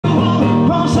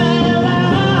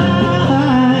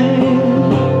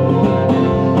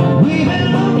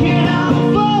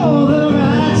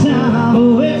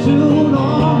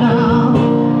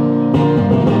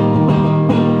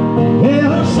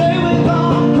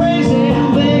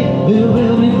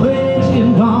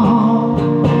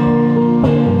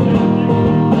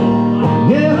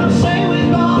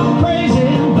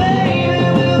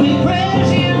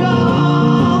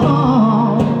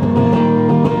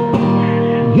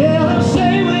Yeah, they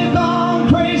say we've gone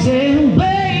crazy,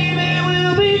 baby,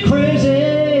 we'll be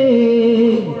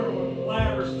crazy.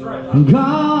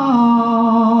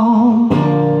 Gone.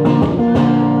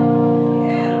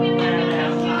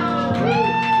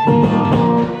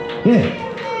 Yeah.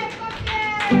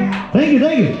 Thank you,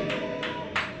 thank you.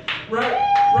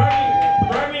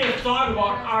 Write me a song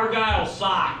about Argyle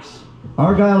socks.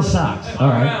 Argyle socks. All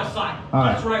right. Argyle socks. All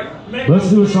right. That's right. Let's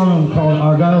do a song called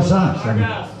Argyle Socks.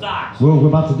 Argyle socks. We're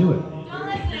about to do it. Don't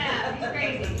listen to that.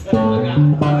 He's crazy.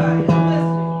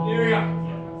 Here we go.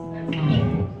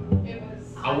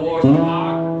 I wore some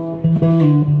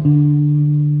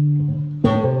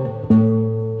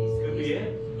Could be it.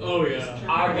 Oh yeah.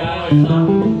 Argyle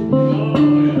socks.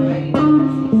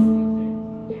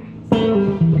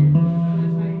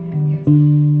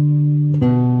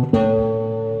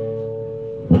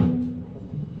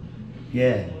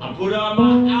 Yeah. I put on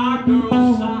my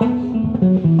Argyle socks.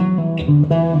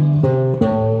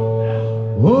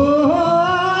 Oh,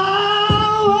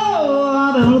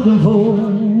 I've been looking for a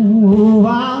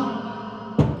while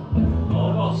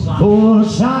for the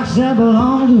socks that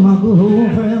belong to my good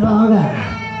old friend Argyle.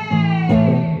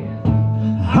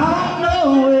 I don't know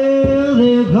where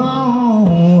they've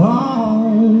gone,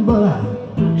 but I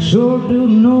sure do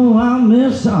know I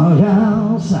miss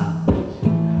Argyle socks.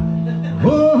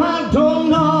 Oh, I don't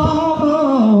know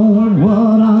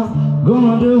what I'm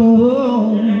gonna do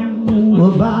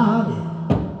about it.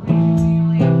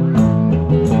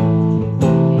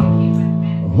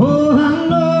 Oh, I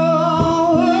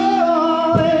know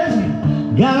it's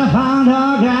gotta find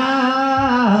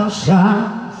Argyle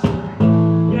socks.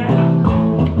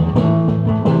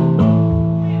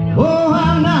 Oh,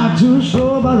 I'm not too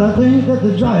sure, but I think that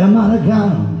the dryer might have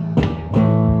got 'em.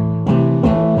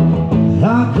 I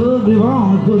could be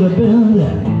wrong, it could have been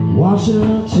that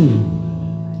washer too.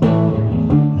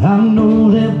 I know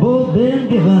they've both been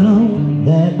giving them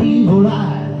that evil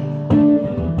eye.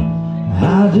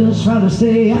 I just try to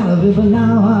stay out of it, but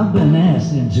now I've been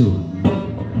asked into it.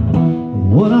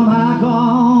 What am I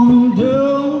gonna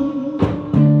do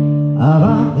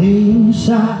about these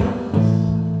socks?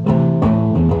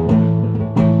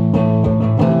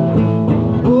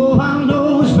 Oh, I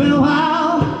know it's been a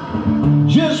while.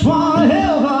 Just wanna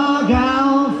help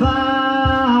Argyle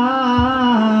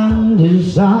find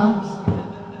his socks.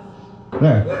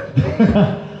 There.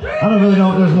 I don't really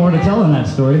know if there's more to tell in that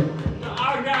story.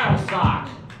 Argyle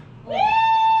socks.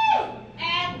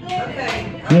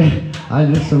 Yeah, I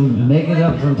just some make it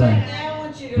up sometimes.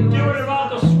 Do it about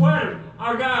the sweater.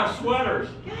 Argyle sweaters.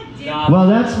 Well,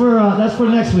 that's for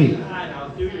next week. I know.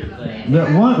 Do your thing. The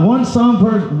one song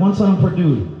per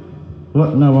dude.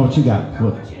 What? No, what you got?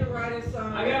 What? I want you to write a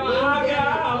song. I got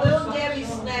my Little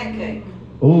Debbie's snack cake.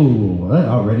 Oh, that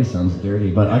already sounds dirty,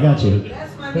 but I got you.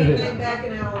 That's my nickname back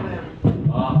in Alabama.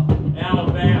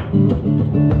 Alabama.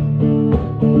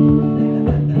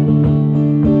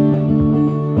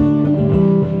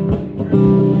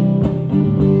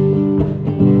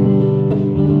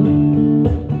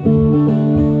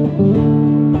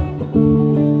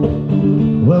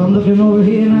 Well, I'm looking over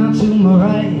here now to my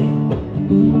right.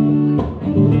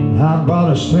 I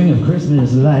brought a string of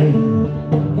Christmas lights,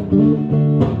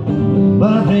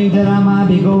 but I think that I might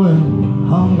be going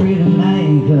hungry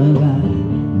tonight, 'cause I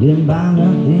didn't buy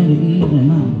nothing to eat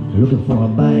and I'm looking for a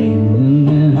bite. And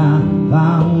then I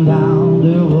found out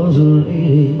there was a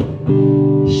lady,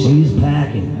 she's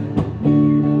packing.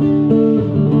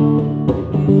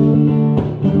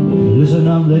 Listen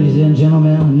up, ladies and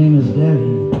gentlemen, her name is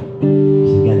Debbie.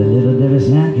 She's got a little Debbie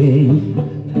snack cake.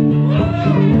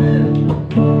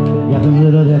 Got them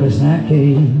little Debbie snack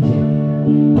cakes.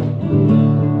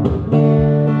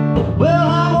 Well,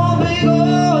 I won't be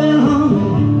going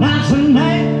home, not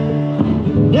tonight.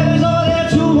 Debbie's over there,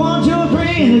 2, 1, 2,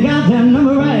 3, and they got that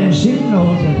number right. And she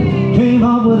knows that came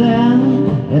up with that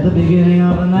at the beginning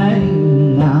of the night.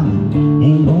 Now,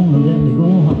 ain't gonna let me go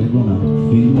hungry, gonna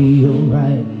feed me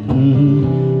alright.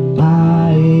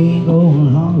 I ain't going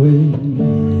hungry,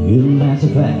 and that's a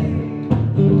fact.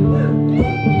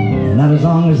 Not as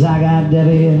long as I got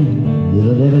Debbie and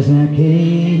little Debbie's snack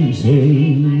cake.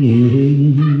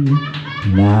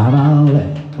 Now about that.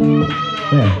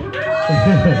 There.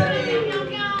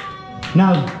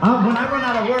 Now, when I run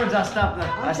out of words, I stop.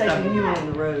 I'm taking you on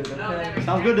the road, okay?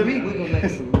 Sounds good to me. We're gonna make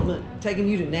some look. Taking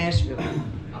you to Nashville.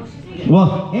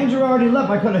 Well, Andrew already left.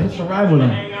 I could have hitched a ride with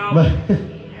him. But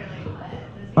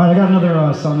all right, I got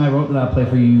another song I wrote that I'll play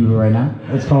for you right now.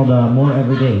 It's called More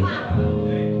Every Day.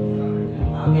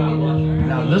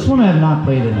 Now, this one I have not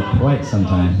played in quite some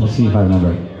time. Let's see if I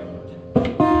remember it.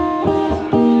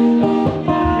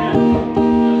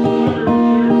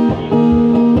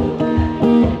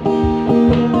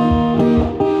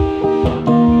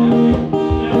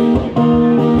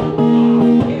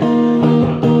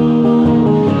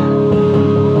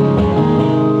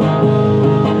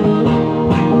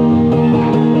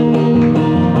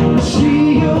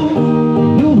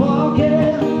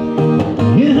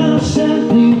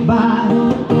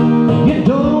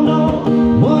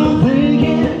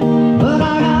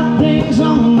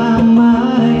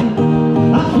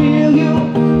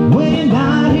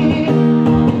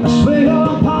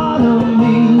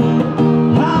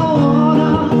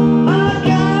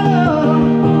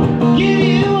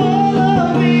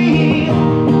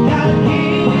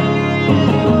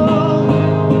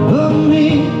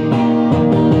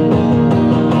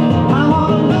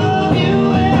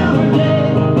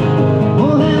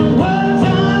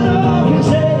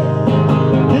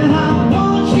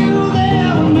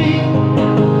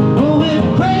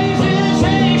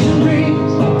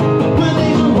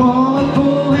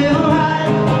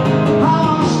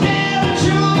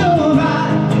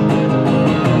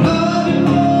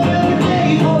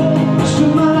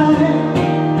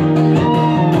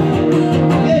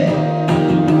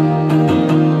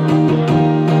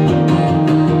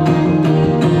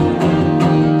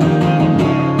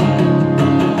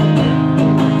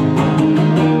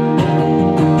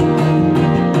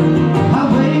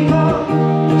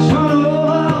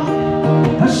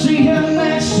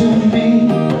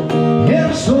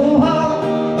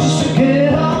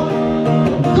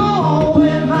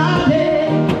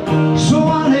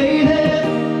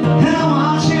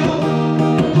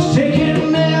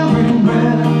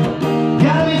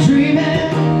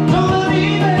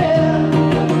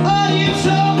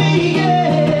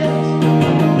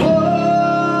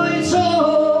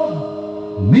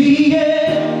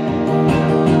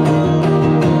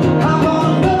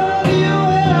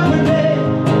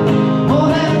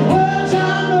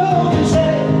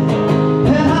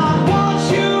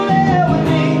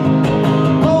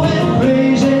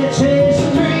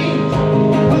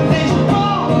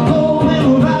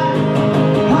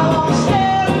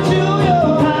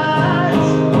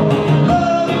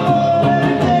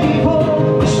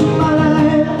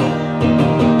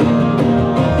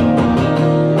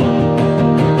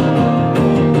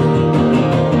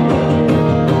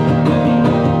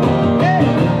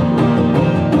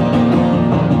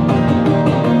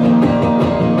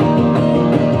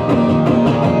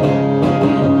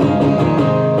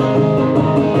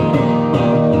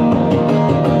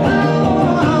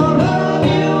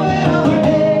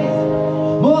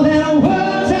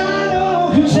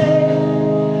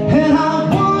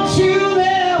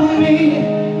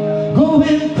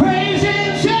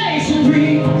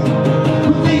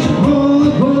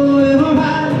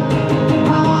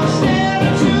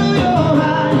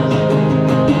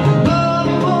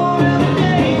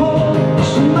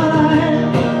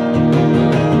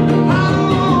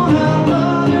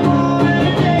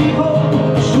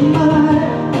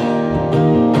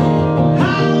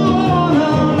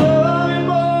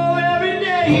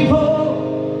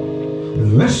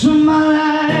 rest of my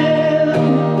life.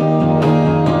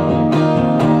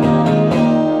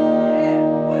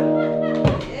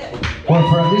 Or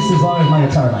for at least as long as my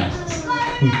guitar lasts.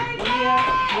 Do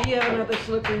you have another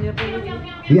slippery nipple with you?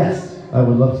 Yes, I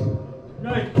would love to.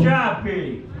 Nice job,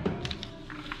 Pete.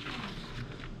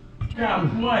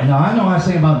 God bless. Now I know I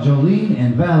sang about Jolene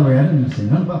and Valerie. I didn't sing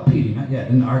nothing about Petey, not yet,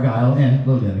 and Argyle and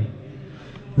Little Debbie.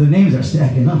 The names are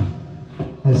stacking up.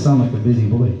 I sound like a busy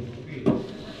boy.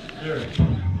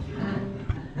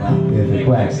 Well, if it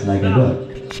quacks like a duck.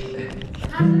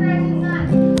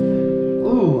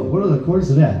 Ooh, what are the chords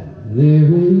of that? There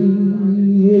is,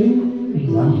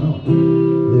 I don't know.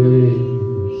 There is,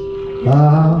 I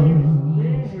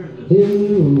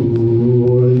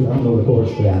don't know the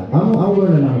chords for that. I'll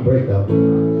learn it on a break though.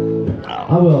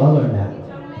 I'll learn that.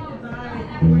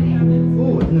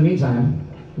 Ooh, in the meantime,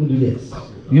 we'll do this.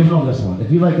 You know this one.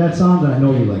 If you like that song, then I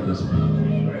know you like this one.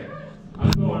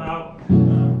 I'm going out.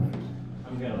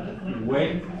 I'm gonna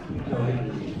wait.